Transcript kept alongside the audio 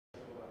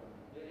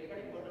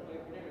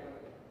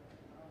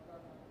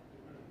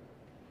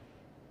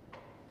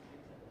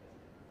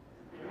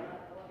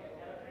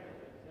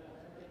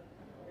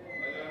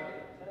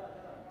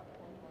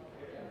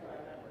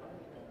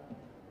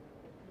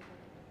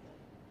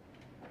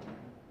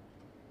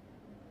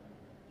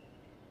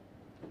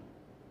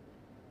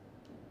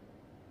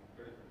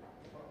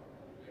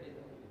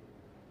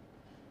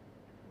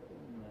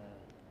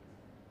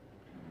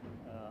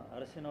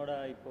அரசினோட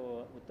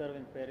இப்போது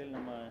உத்தரவின் பேரில்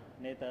நம்ம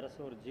நேற்று அரசு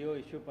ஒரு ஜியோ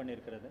இஷ்யூ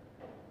பண்ணியிருக்கிறது.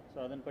 ஸோ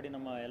அதன்படி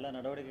நம்ம எல்லா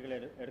நடவடிக்கைகள்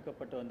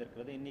எடுக்கப்பட்டு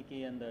வந்திருக்கிறது. இன்றைக்கி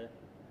அந்த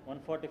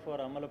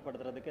 144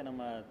 அமலப்படுத்துறதுக்கு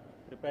நம்ம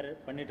ப்ரிப்பேர்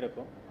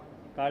பண்ணிகிட்ருக்கோம்.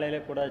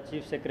 காலையில் கூட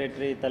சீஃப்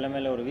செக்ரட்டரி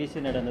தலைமையில் ஒரு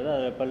விசி நடந்தது.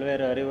 அதில்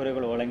பல்வேறு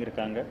அறிவுரைகள்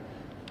வழங்கியிருக்காங்க.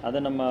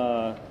 அதை நம்ம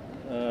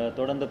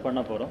தொடர்ந்து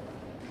பண்ண போகிறோம்.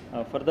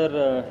 ஃபர்தர்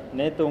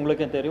நேற்று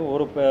உங்களுக்கே தெரியும்,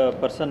 ஒரு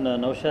பர்சன்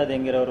நௌஷாத்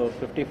என்கிற ஒரு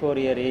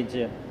 54 இயர்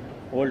ஏஜ்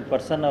ஓல்டு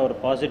பர்சன்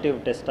அவர்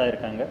பாசிட்டிவ் டெஸ்ட்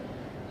ஆகிருக்காங்க.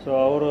 ஸோ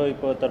அவர்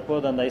இப்போது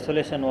தற்போது அந்த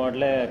ஐசோலேஷன்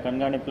வார்டில்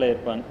கண்காணிப்பில்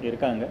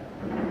இருக்காங்க.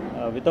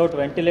 வித்தவுட்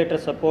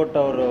வென்டிலேட்டர் சப்போர்ட்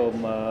அவர்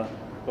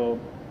இப்போது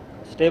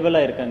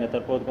ஸ்டேபிளாக இருக்காங்க.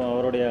 தற்போது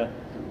அவருடைய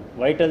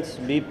வைட்டல்ஸ்,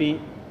 பிபி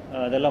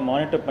அதெல்லாம்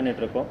மானிட்டர்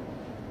பண்ணிகிட்ருக்கோம்.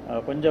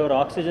 கொஞ்சம் ஒரு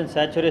ஆக்சிஜன்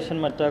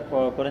சேச்சுரேஷன் மட்டும்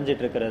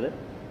குறைஞ்சிட்ருக்கிறது.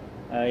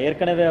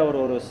 ஏற்கனவே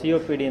அவர் ஒரு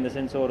சிஓபிடி, இந்த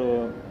சென்ஸ் ஒரு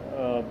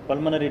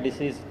பல்மனரி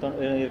டிசீஸ்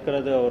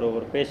இருக்கிறது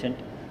ஒரு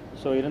பேஷண்ட்.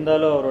 ஸோ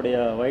இருந்தாலும் அவருடைய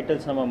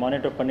வைட்டல்ஸ் நம்ம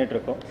மானிட்டர்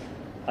பண்ணிகிட்ருக்கோம்.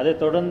 அதை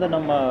தொடர்ந்து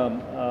நம்ம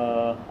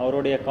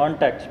அவருடைய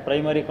கான்டாக்ட்ஸ்,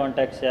 ப்ரைமரி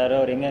கான்டாக்ட்ஸ் யார்,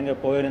 அவர் எங்கெங்கே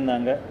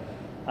போயிருந்தாங்க,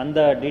 அந்த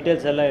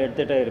டீட்டெயில்ஸ் எல்லாம்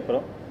எடுத்துகிட்டே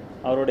இருக்கிறோம்.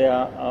 அவருடைய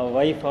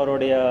ஒய்ஃப்,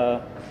 அவருடைய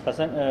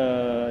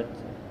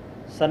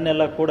சன்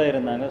எல்லாம் கூட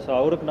இருந்தாங்க. ஸோ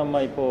அவருக்கு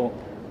நம்ம இப்போது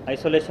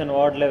ஐசோலேஷன்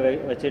வார்டில்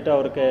வச்சுட்டு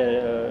அவருக்கு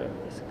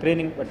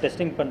ஸ்க்ரீனிங்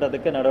டெஸ்டிங்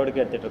பண்ணுறதுக்கு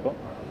நடவடிக்கை எடுத்துகிட்ருக்கோம்.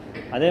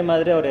 அதே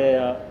மாதிரி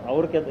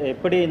அவருக்கு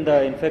எப்படி இந்த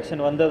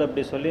இன்ஃபெக்ஷன் வந்தது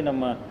அப்படி சொல்லி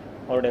நம்ம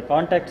அவருடைய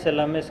கான்டாக்ட்ஸ்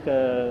எல்லாமே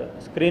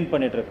ஸ்க்ரீன்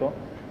பண்ணிகிட்ருக்கோம்.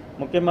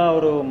 முக்கியமாக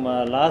ஒரு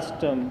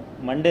லாஸ்ட்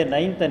மண்டே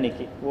 9th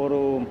அன்னைக்கு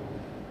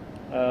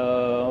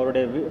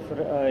அவருடைய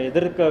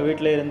எதிர்க்க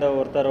வீட்டில் இருந்த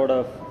ஒருத்தரோட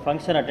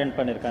ஃபங்க்ஷன் அட்டெண்ட்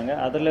பண்ணியிருக்காங்க.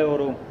 அதில்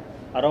ஒரு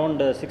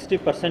அரவுண்ட்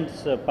 60%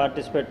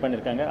 பார்ட்டிசிபேட்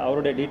பண்ணியிருக்காங்க.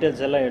 அவருடைய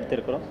டீட்டெயில்ஸ் எல்லாம்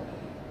எடுத்திருக்கிறோம்.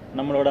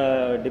 நம்மளோட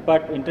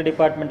inter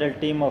departmental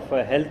team of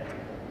health,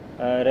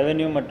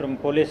 revenue மற்றும்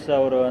போலீஸ்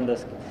அவர் அந்த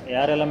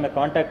யாரெல்லாமே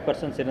கான்டாக்ட்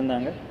பர்சன்ஸ்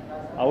இருந்தாங்க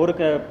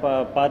அவருக்கு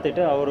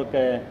பார்த்துட்டு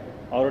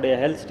அவருடைய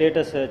ஹெல்த்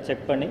ஸ்டேட்டஸ்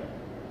செக் பண்ணி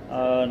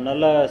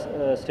நல்ல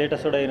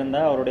ஸ்டேட்டஸோடு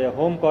இருந்தால் அவருடைய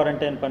ஹோம்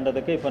குவாரண்டைன்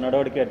பண்ணுறதுக்கு இப்போ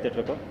நடவடிக்கை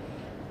எடுத்துகிட்ருக்கோம்.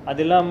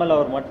 அது இல்லாமல்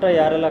அவர் மற்ற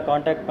யாரெல்லாம்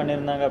காண்டாக்ட்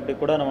பண்ணியிருந்தாங்க அப்படி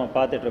கூட நம்ம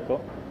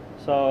பார்த்துட்ருக்கோம்.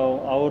 ஸோ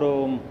அவர்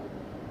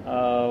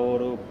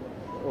ஒரு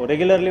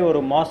ரெகுலர்லி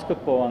ஒரு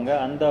மாஸ்க்குக்கு போவாங்க.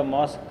 அந்த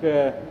மாஸ்க்கு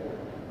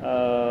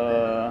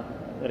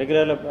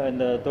ரெகுலரில்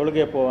இந்த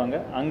தொழுகை போவாங்க.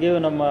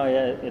 அங்கேயும் நம்ம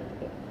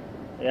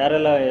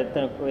யாரெல்லாம்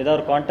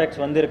ஏதாவது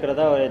கான்டாக்ட்ஸ்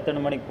வந்திருக்கிறதா, அவர் எத்தனை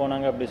மணிக்கு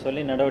போனாங்க அப்படி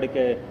சொல்லி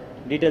நடவடிக்கை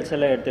டீட்டெயில்ஸ்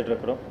எல்லாம்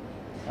எடுத்துகிட்ருக்குறோம்.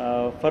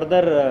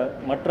 ஃபர்தர்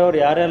மற்றவர்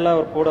யாரெல்லாம்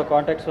அவர் கூட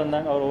கான்டாக்ட்ஸ்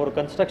வந்தாங்க, அவர் ஒரு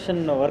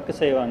கன்ஸ்ட்ரக்ஷன் ஒர்க்கு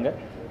செய்வாங்க.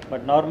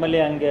 பட் நார்மலி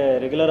அங்கே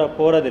ரெகுலராக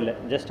போகிறதில்ல,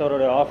 ஜஸ்ட்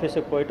அவருடைய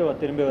ஆஃபீஸுக்கு போயிட்டு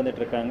திரும்பி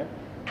வந்துட்டுருக்காங்க.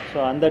 ஸோ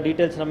அந்த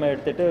டீட்டெயில்ஸ் நம்ம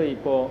எடுத்துகிட்டு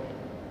இப்போது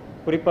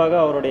குறிப்பாக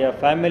அவருடைய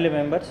ஃபேமிலி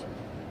மெம்பர்ஸ்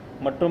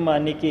மற்றும்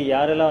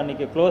யாரெல்லாம்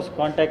அன்றைக்கி க்ளோஸ்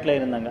கான்டாக்டில்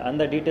இருந்தாங்க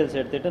அந்த டீட்டெயில்ஸ்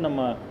எடுத்துகிட்டு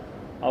நம்ம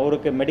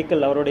அவருக்கு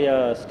மெடிக்கல், அவருடைய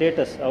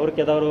ஸ்டேட்டஸ்,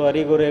 அவருக்கு ஏதாவது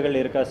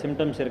அறிகுறிகள் இருக்கா,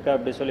 சிம்டம்ஸ் இருக்கா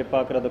அப்படி சொல்லி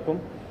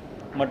பார்க்குறதுக்கும்,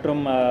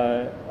 மற்றும்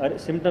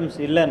சிம்டம்ஸ்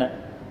இல்லைன்னு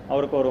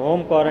அவருக்கு ஒரு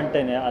ஹோம்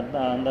குவாரண்டைன்,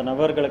 அந்த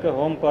நபர்களுக்கு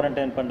ஹோம்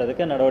குவாரண்டைன்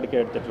பண்ணுறதுக்கு நடவடிக்கை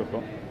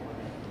எடுத்துகிட்ருக்கோம்.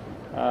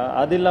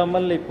 அது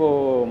இல்லாமல்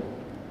இப்போது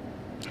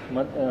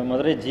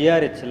மதுரை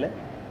ஜிஆர்ஹெச்சில்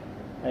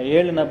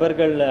 7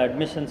 நபர்கள்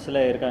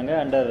அட்மிஷன்ஸில் இருக்காங்க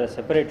அண்டர்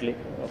செப்பரேட்லி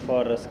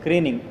ஃபார்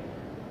ஸ்க்ரீனிங்.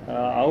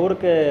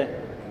 அவருக்கு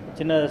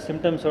சின்ன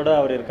சிம்டம்ஸோடு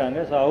அவர் இருக்காங்க.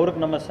 ஸோ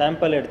அவருக்கு நம்ம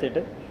சாம்பிள்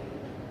எடுத்துகிட்டு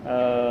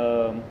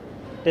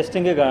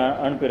டெஸ்டிங்குக்கு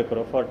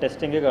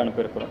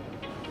அனுப்பியிருக்கிறோம்.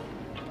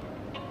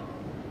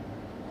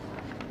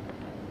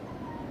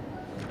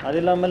 அது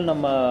இல்லாமல்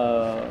நம்ம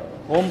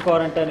ஹோம்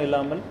குவாரண்டைன்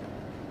இல்லாமல்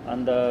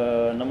அந்த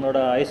நம்மளோட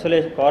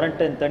ஐசோலேஷன்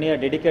குவாரண்டைன்,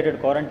 தனியாக டெடிக்கேட்டட்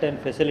குவாரண்டைன்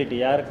ஃபெசிலிட்டி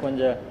யாருக்கு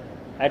கொஞ்சம்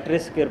அட்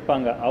ரிஸ்க்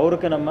இருப்பாங்க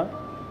அவருக்கு நம்ம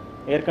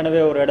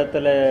ஏற்கனவே ஒரு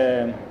இடத்துல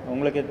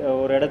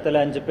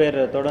 5 பேர்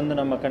தொடர்ந்து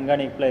நம்ம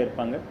கண்காணிப்பில்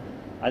இருப்பாங்க.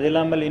 அது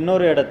இல்லாமல்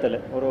இன்னொரு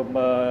இடத்துல ஒரு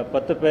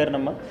 10 பேர்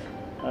நம்ம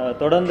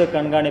தொடர்ந்து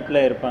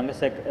கண்காணிப்பில் இருப்பாங்க.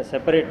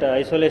 செப்பரேட்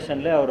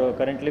ஐசோலேஷனில் அவர்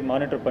கரண்ட்லி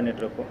மானிட்டர்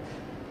பண்ணிகிட்ருக்கோம்.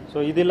 ஸோ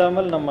இது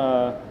இல்லாமல் நம்ம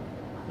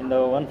இந்த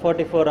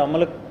 144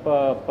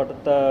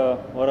 அமலுப்படுத்த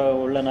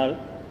உள்ள நாள்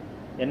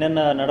என்னென்ன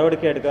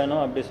நடவடிக்கை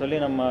எடுக்கணும் அப்படி சொல்லி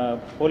நம்ம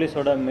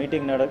போலீஸோட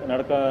மீட்டிங்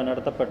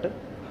நடத்தப்பட்டு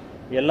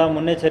எல்லா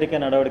முன்னெச்சரிக்கை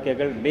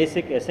நடவடிக்கைகள்,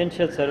 பேசிக்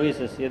எசென்ஷியல்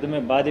சர்வீசஸ் எதுவுமே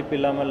பாதிப்பு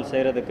இல்லாமல்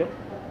செய்கிறதுக்கு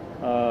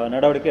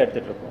நடவடிக்கை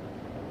எடுத்துகிட்ருக்கோம்.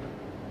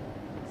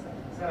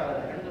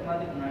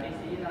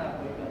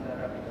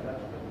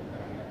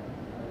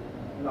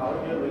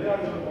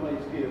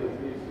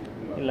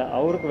 இல்லை,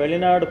 அவருக்கு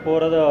வெளிநாடு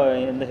போகிறது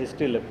எந்த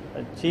ஹிஸ்ட்ரி இல்லை.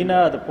 சீனா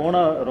அது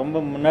போனால் ரொம்ப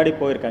முன்னாடி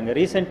போயிருக்காங்க.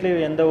 ரீசெண்ட்லி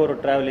எந்த ஒரு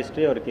ட்ராவல்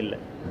ஹிஸ்ட்ரி அவருக்கு இல்லை.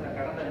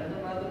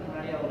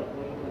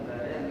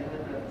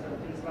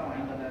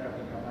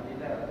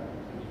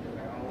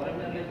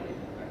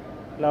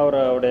 இல்லை,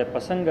 அவருடைய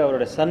பசங்க,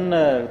 அவருடைய சன்னு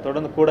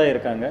தொடர்ந்து கூட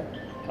இருக்காங்க.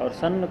 அவர்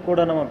சன்னு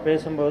கூட நம்ம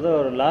பேசும்போது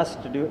அவர்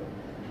லாஸ்ட்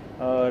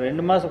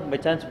 2 மாதம் பை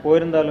சான்ஸ்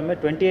போயிருந்தாலுமே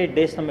 28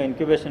 days நம்ம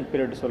இன்குபேஷன்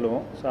பீரியட்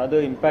சொல்லுவோம். ஸோ அது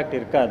இம்பேக்ட்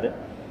இருக்காது.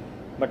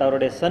 பட்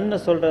அவருடைய சன்னு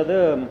சொல்கிறது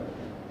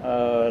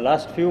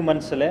லாஸ்ட் ஃபியூ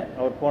மந்த்ஸில்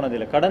அவர்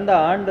போனதில்லை. கடந்த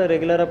ஆண்டு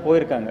ரெகுலராக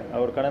போயிருக்காங்க.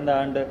 அவர் கடந்த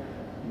ஆண்டு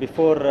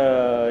பிஃபோர்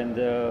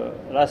இந்த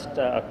லாஸ்ட்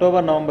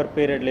அக்டோபர் நவம்பர்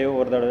பீரியட்லேயோ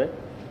ஒரு தடவை,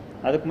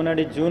 அதுக்கு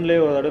முன்னாடி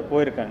ஜூன்லேயே ஒரு தடவை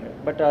போயிருக்காங்க.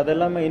 பட்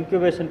அதெல்லாமே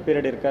இன்குபேஷன்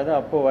பீரியட் இருக்காது.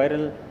 அப்போது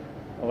வைரல்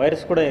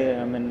வைரஸ் கூட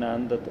ஐ மீன்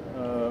அந்த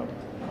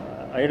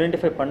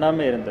ஐடென்டிஃபை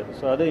பண்ணாமல் இருந்தது.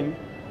 ஸோ அது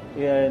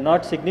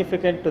நாட்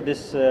சிக்னிஃபிகண்ட் டு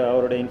திஸ்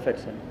அவருடைய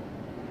இன்ஃபெக்ஷன்.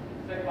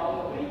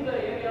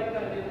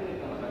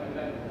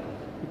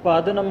 இப்போ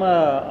அது நம்ம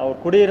அவர்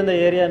குடியிருந்த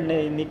ஏரியா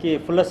இன்னைக்கு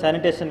ஃபுல்லாக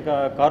சானிடேஷன்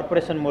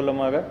கார்பரேஷன்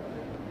மூலமாக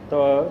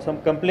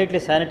கம்ப்ளீட்லி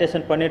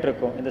சானிடேஷன்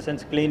பண்ணிகிட்ருக்கோம். இந்த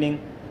சென்ஸ் கிளீனிங்,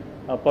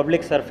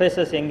 பப்ளிக்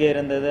சர்ஃபேசஸ் எங்கே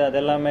இருந்தது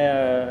அதெல்லாமே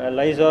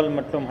லைசால்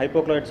மற்றும்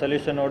ஹைப்போக்ளோரைட்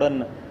சொல்யூஷனுடன்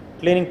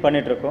கிளீனிங்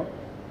பண்ணிகிட்ருக்கோம்.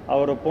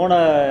 அவர் போன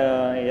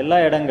எல்லா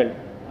இடங்கள்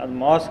அது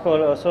மாஸ்க்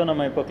ஆல்சோ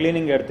நம்ம இப்போ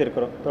கிளீனிங்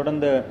எடுத்திருக்கிறோம்.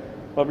 தொடர்ந்து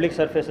பப்ளிக்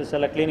சர்ஃபேசஸ்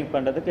எல்லாம் கிளீனிங்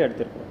பண்ணுறதுக்கு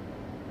எடுத்திருக்கிறோம்.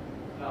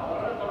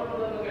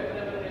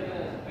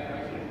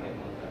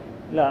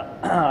 இல்லை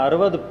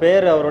 60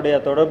 பேர் அவருடைய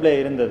தொடர்பில்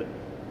இருந்தது,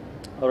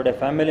 அவருடைய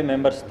ஃபேமிலி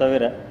மெம்பர்ஸ்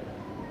தவிர.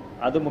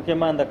 அது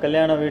முக்கியமாக அந்த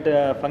கல்யாண வீட்டு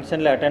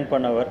ஃபங்க்ஷனில் அட்டென்ட்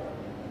பண்ணவர்,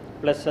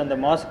 ப்ளஸ் அந்த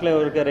மாஸ்கில்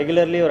அவருக்கு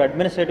ரெகுலர்லி ஒரு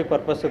அட்மினிஸ்ட்ரேட்டிவ்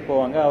பர்பஸுக்கு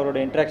போவாங்க,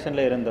 அவருடைய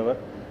இன்ட்ராக்ஷனில் இருந்தவர்.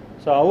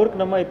 ஸோ அவருக்கு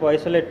நம்ம இப்போ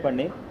ஐசோலேட்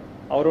பண்ணி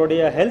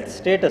அவருடைய ஹெல்த்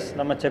ஸ்டேட்டஸ்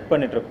நம்ம செக்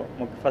பண்ணிகிட்ருக்கோம்.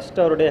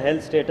 ஃபஸ்ட்டு அவருடைய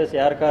ஹெல்த் ஸ்டேட்டஸ்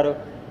யாருக்காரும்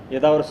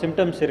ஏதாவது ஒரு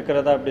சிம்டம்ஸ்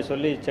இருக்கிறதா அப்படி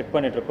சொல்லி செக்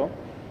பண்ணிகிட்ருக்கோம்.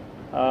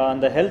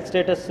 அந்த ஹெல்த்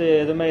ஸ்டேட்டஸ்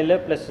எதுவுமே இல்லை,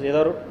 ப்ளஸ்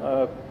ஏதாவது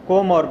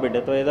கோமார்பிட்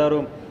ஏதாவது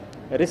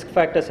ரிஸ்க்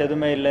ஃபேக்டர்ஸ்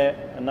எதுவுமே இல்லை,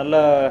 நல்ல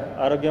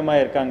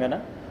ஆரோக்கியமாக இருக்காங்கன்னா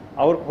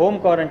அவருக்கு ஹோம்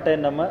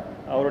குவாரண்டைன் நம்ம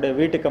அவருடைய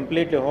வீட்டு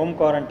கம்ப்ளீட்லி ஹோம்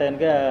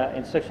குவாரண்டைனுக்கு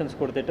இன்ஸ்ட்ரக்ஷன்ஸ்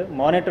கொடுத்துட்டு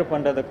மானிட்டர்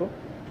பண்ணுறதுக்கும்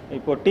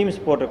இப்போது டீம்ஸ்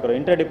போட்டிருக்கிறோம்.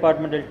 Inter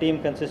departmental team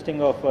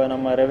consisting of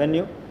நம்ம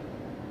ரெவென்யூ,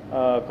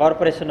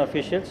 கார்பரேஷன்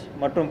அஃபீஷியல்ஸ்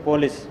மற்றும்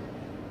போலீஸ்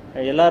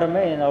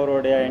எல்லாருமே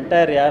அவருடைய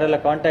என்டையர்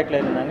யாரெல்லாம் கான்டாக்டில்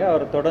இருந்தாங்க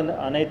அவர் தொடர்ந்து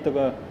அனைத்து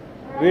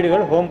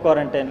வீடுகள் ஹோம்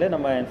குவாரண்டைனில்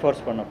நம்ம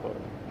என்ஃபோர்ஸ் பண்ண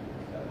போகிறோம்.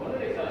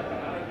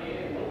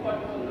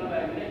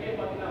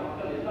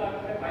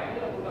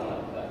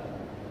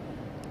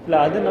 இல்லை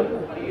அது நம்ம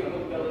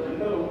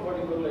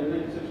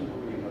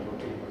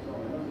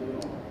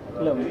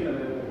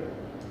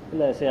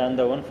இல்லை சரி,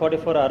 அந்த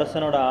 144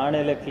 அரசனோட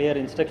ஆணையில் கிளியர்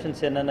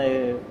இன்ஸ்ட்ரக்ஷன்ஸ் என்னென்ன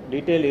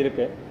டீட்டெயில்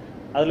இருக்குது.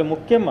 அதில்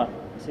முக்கியமாக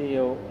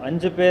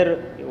 5 பேர்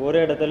ஒரே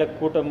இடத்துல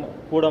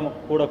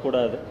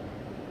கூடக்கூடாது.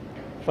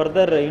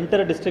 Further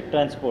inter district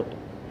transport,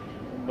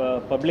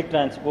 public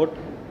transport,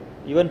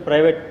 even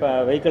private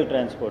vehicle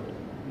transport,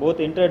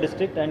 both inter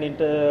district and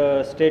inter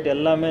state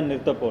எல்லாமே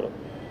நிறுத்த போகிறோம்.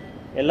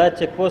 எல்லா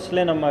செக்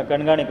போஸ்ட்லேயும் நம்ம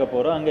கண்காணிக்க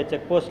போகிறோம். அங்கே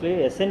செக்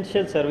போஸ்ட்லேயும்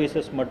எசென்ஷியல்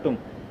சர்வீசஸ் மட்டும்,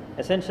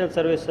 essential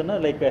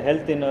சர்வீஸ்னால் like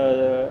health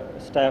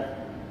staff,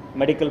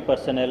 medical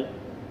personal,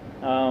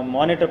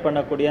 monitor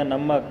பண்ணக்கூடிய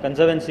நம்ம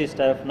கன்சர்வன்சி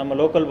ஸ்டாஃப், நம்ம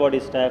லோக்கல் பாடி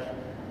ஸ்டாஃப்.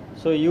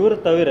 ஸோ இவர்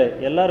தவிர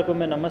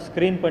எல்லாருக்குமே நம்ம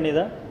ஸ்க்ரீன் பண்ணி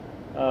தான்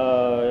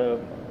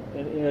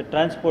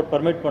டிரான்ஸ்போர்ட்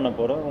பர்மிட் பண்ண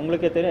போகிறோம்.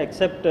 உங்களுக்கே தெரியும்,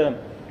 எக்ஸப்ட்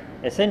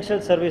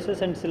எசென்ஷியல்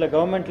சர்வீசஸ் அண்ட் சில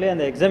கவர்மெண்ட்லேயே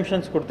அந்த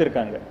எக்ஸம்ஷன்ஸ்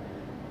கொடுத்துருக்காங்க.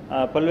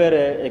 பல்வேறு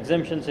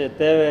எக்ஸம்ஷன்ஸ்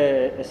தேவை,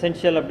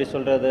 எசென்ஷியல் அப்படி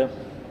சொல்கிறது.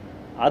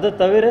 அதை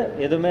தவிர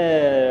எதுவுமே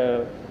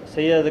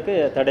செய்யறதுக்கு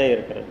தடை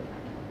இருக்கிறது.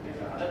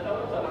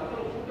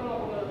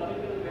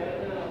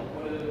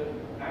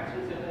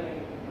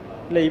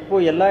 இல்லை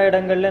இப்போது எல்லா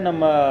இடங்கள்லையும்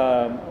நம்ம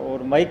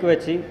ஒரு மைக்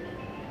வச்சு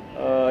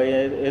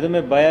எதுவுமே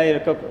பயம்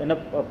இருக்க, ஏன்னா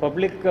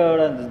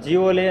பப்ளிக்கோட அந்த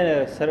ஜியோலேயே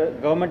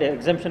கவர்மெண்ட்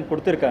எக்ஸம்ஷன்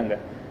கொடுத்துருக்காங்க.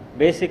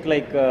 பேசிக்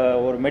லைக்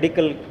ஒரு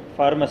மெடிக்கல்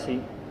ஃபார்மசி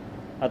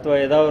ಅಥವಾ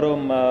ஏதாவது ஒரு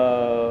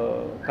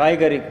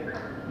காய்கறி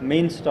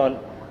மீன் ஸ்டால்,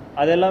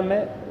 அதெல்லாமே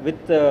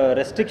வித்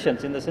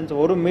ரெஸ்ட்ரிக்ஷன்ஸ். இந்த சென்ஸ்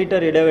 1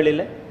 மீட்டர்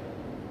இடைவெளியில்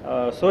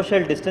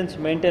சோஷியல் டிஸ்டன்ஸ்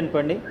மெயின்டைன்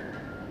பண்ணி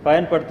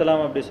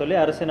பயன்படுத்தலாம் அப்படி சொல்லி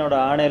அரசினோட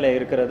ஆணையில்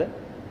இருக்கிறது.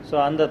 ஸோ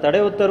அந்த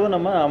தடை உத்தரவு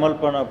நம்ம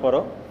அமல் பண்ண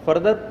போகிறோம்.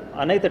 ஃபர்தர்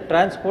அனைத்து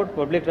டிரான்ஸ்போர்ட்,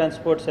 பப்ளிக்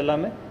டிரான்ஸ்போர்ட்ஸ்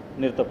எல்லாமே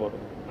நிறுத்த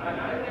போகிறோம்.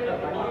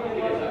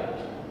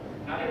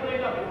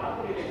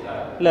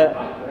 இல்லை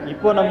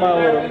இப்போ நம்ம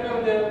ஒரு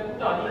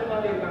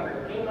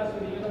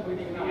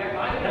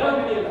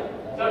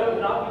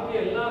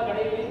எல்லா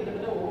கடையிலையும்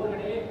கிட்டத்தட்ட ஒவ்வொரு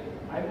கடையிலையும்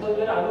 50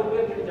 பேர் 60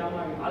 பேர் கிட்ட ஜாம்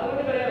ஆகும். அது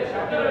மட்டும் கிடையாது,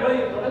 ஷட்டர் போய்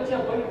தொடர்ச்சியா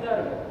போயிட்டு தான்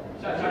இருக்கும்.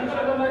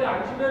 ஷட்டர் மாதிரி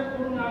 5 பேர்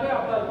கூடுனாலே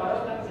அப்ப அது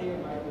பரவதான்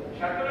செய்யும்.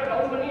 ஷட்டரை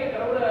டவுன் பண்ணி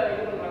கிரௌட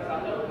இது பண்றாங்க,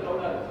 அந்த அளவுக்கு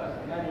கிரௌடா இருக்கு சார்.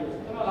 நான்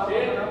சுத்தமா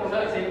லாபம்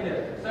பண்ணா செய்யுங்க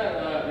சார்.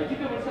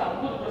 வெஜிடபிள்ஸ்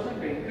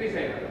 50% இன்க்ரீஸ்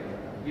ஆயிருக்கு.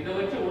 இதை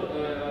வச்சு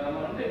நம்ம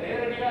வந்து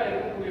நேரடியா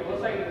இருக்கக்கூடிய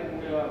விவசாயிகள்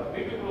இருக்கக்கூடிய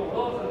வீட்டுக்குள்ள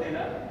உழவு சந்தையில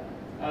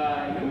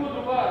 20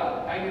 ரூபாய்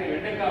காய்கறி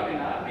வெண்டைக்காய்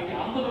அப்படின்னா நீங்க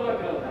 50 ரூபாய்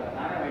கிலோ தாங்க.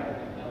 நானே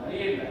வாங்கிட்டேன்,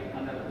 வழியே இல்லை.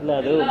 இல்லை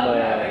அது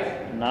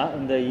நான்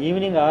இந்த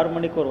ஈவினிங் 6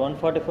 மணிக்கு ஒரு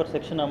 144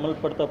 செக்ஷன்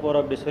அமல்படுத்த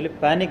போகிறோம் அப்படி சொல்லி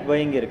பேனிக்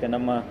பையிங் இருக்குது.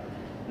 நம்ம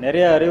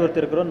நிறைய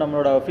அறிவுறுத்திருக்கிறோம்.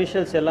 நம்மளோட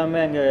அஃபீஷியல்ஸ் எல்லாமே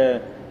அங்கே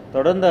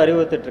தொடர்ந்து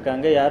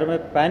அறிவுறுத்திட்டுருக்காங்க. யாருமே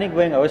பேனிக்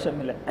பையிங்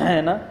அவசியம் இல்லை.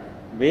 ஏன்னா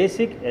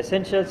பேசிக்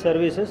எசென்ஷியல்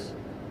சர்வீசஸ்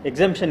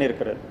எக்ஸம்ஷன்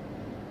இருக்கிறது.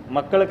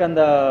 மக்களுக்கு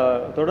அந்த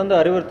தொடர்ந்து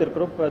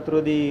அறிவுறுத்திருக்கிறோம். இப்போ த்ரூ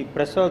தி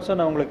ப்ரெஸ் ஆல்சோ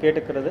நான் உங்களுக்கு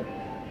கேட்டுக்கிறது,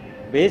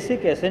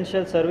 பேசிக்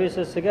எசென்ஷியல்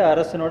சர்வீசஸுக்கு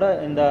அரசினோட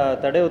இந்த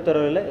தடை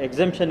உத்தரவில்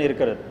எக்ஸம்ஷன்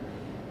இருக்கிறது.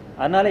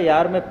 அதனால்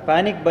யாருமே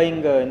பேனிக் பையிங்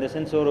இந்த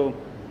சென்ஸ் ஒரு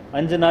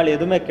 5 நாள்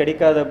எதுவுமே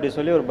கிடைக்காது அப்படி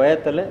சொல்லி ஒரு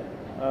பயத்தில்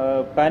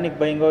பேனிக்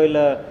பையிங்கோ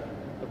இல்லை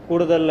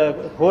கூடுதல்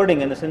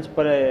ஹோர்டிங் இந்த சென்ஸ்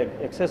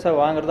எக்ஸஸாக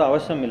வாங்குறது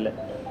அவசியம் இல்லை.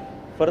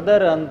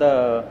 ஃபர்தர் அந்த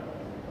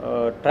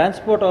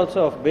transport also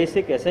of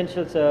basic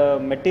essentials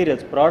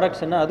materials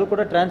ப்ராடக்ட்ஸ்னா அது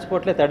கூட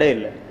டிரான்ஸ்போர்ட்லேயே தடை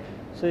இல்லை.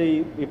 ஸோ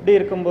இப்படி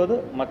இருக்கும்போது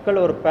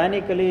மக்கள் ஒரு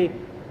பேனிக்கலி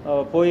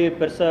போய்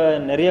பெருசாக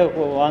நிறைய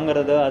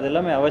வாங்குறது அது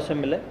எல்லாமே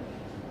அவசியம் இல்லை.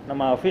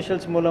 நம்ம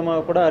அஃபிஷியல்ஸ்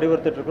மூலமாக கூட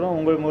அறிவுறுத்திட்டுருக்குறோம்.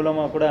 உங்கள்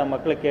மூலமாக கூட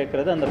மக்களை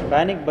கேட்குறது, அந்த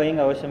பேனிக்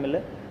பையிங் அவசியம்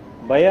இல்லை,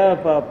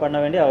 பண்ண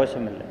வேண்டிய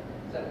அவசியம் இல்லை.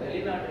 சார்,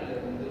 வெளிநாட்டில்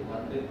இருந்து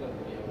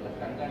வந்திருக்கக்கூடியவங்களை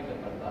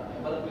கண்காணிக்கப்படுறதா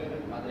எவ்வளவு பேர்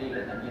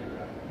மதுரையில்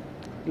தங்கியிருக்கிறாங்க?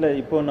 இல்லை,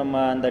 இப்போது நம்ம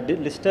அந்த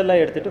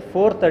லிஸ்டெல்லாம் எடுத்துகிட்டு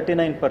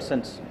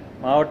 439%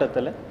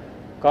 மாவட்டத்தில்,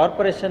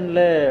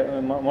 கார்பரேஷனில்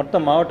மொத்த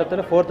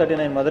மாவட்டத்தில்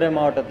 439, மதுரை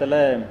மாவட்டத்தில்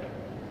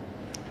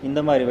இந்த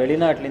மாதிரி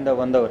வெளிநாட்டிலேருந்து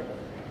வந்தவர்,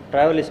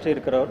 ட்ராவல் ஹிஸ்ட்ரி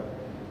இருக்கிறவர்,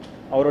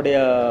 அவருடைய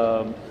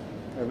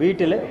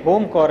வீட்டில்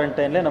ஹோம்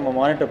குவாரண்டைனில் நம்ம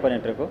மானிட்டர்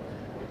பண்ணிகிட்ருக்கோம்.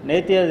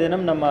 நேற்றைய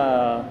தினம் நம்ம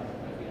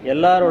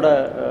எல்லாரோட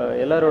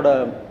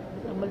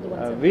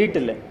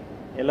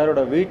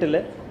வீட்டில்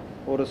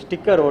ஒரு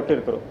ஸ்டிக்கர்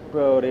ஒட்டிருக்கிறோம்.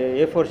 இப்போ ஒரு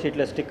A4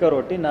 ஷீட்டில் ஸ்டிக்கர்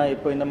ஒட்டி, நான்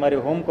இப்போ இந்த மாதிரி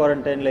ஹோம்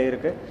குவாரண்டைனில்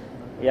இருக்கு,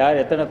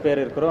 எத்தனை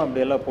பேர் இருக்கிறோம்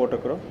அப்படியெல்லாம்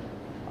போட்டிருக்கிறோம்.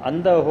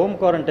 அந்த ஹோம்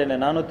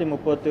குவாரண்டைனில்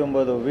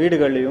 439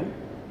 வீடுகளையும்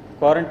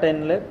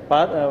குவாரண்டைனில்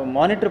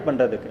மானிட்டர்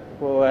பண்ணுறதுக்கு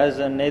இப்போது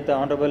ஆஸ் நேற்று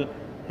ஆனரபிள்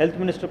ஹெல்த்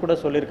மினிஸ்டர் கூட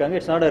சொல்லியிருக்காங்க,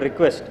 இட்ஸ் நாட் அ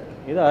ரிக்வெஸ்ட்,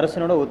 இது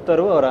அரசினோட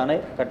உத்தரவு, ஒரு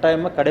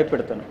கட்டாயமாக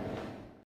கடைப்பிடித்தணும்.